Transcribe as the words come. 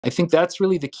I think that's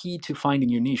really the key to finding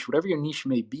your niche. Whatever your niche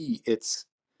may be, it's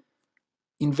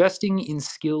investing in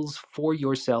skills for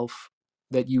yourself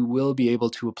that you will be able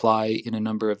to apply in a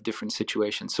number of different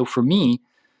situations. So for me,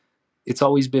 it's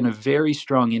always been a very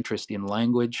strong interest in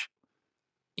language,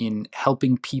 in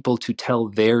helping people to tell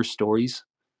their stories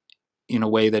in a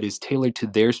way that is tailored to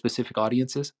their specific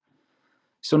audiences.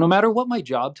 So no matter what my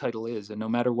job title is, and no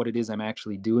matter what it is I'm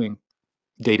actually doing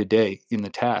day to day in the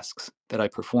tasks that I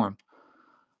perform,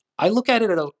 I look at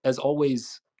it as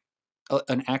always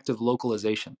an act of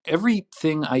localization.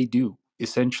 Everything I do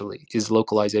essentially is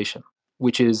localization,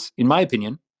 which is, in my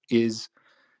opinion, is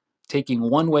taking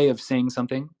one way of saying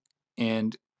something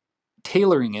and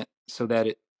tailoring it so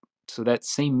that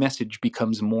same message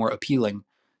becomes more appealing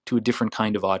to a different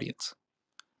kind of audience.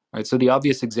 Right? So the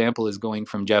obvious example is going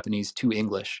from Japanese to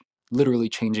English, literally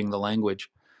changing the language.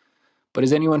 But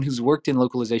as anyone who's worked in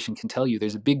localization can tell you,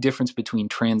 there's a big difference between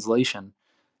translation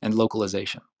and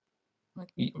localization.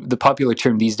 The popular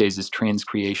term these days is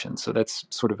transcreation, so that's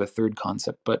sort of a third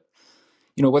concept. But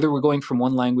whether we're going from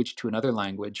one language to another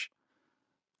language,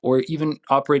 or even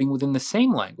operating within the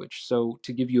same language. So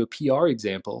to give you a PR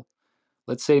example,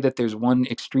 let's say that there's one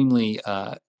extremely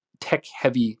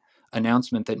tech-heavy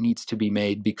announcement that needs to be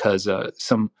made because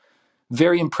some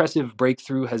very impressive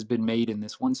breakthrough has been made in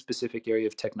this one specific area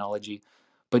of technology,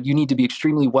 but you need to be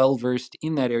extremely well versed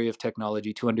in that area of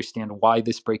technology to understand why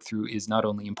this breakthrough is not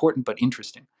only important but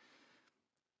interesting.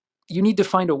 You need to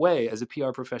find a way as a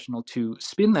PR professional to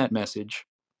spin that message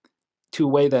to a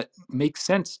way that makes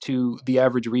sense to the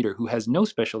average reader who has no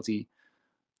specialty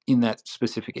in that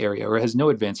specific area or has no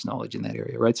advanced knowledge in that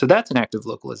area, right? So that's an act of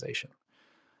localization.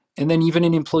 And then even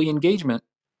in employee engagement,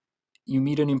 you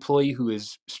meet an employee who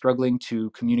is struggling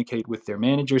to communicate with their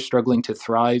manager, struggling to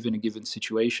thrive in a given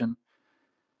situation.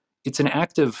 It's an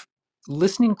act of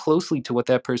listening closely to what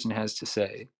that person has to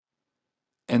say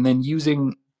and then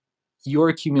using your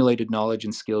accumulated knowledge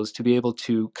and skills to be able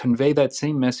to convey that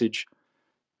same message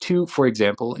to, for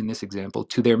example, in this example,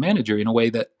 to their manager in a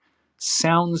way that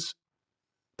sounds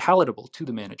palatable to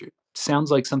the manager,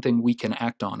 sounds like something we can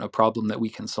act on, a problem that we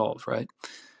can solve, right?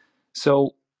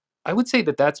 So I would say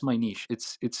that that's my niche.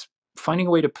 It's finding a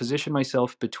way to position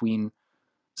myself between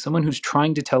someone who's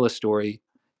trying to tell a story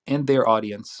and their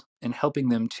audience and helping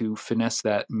them to finesse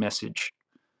that message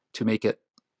to make it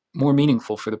more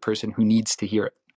meaningful for the person who needs to hear it.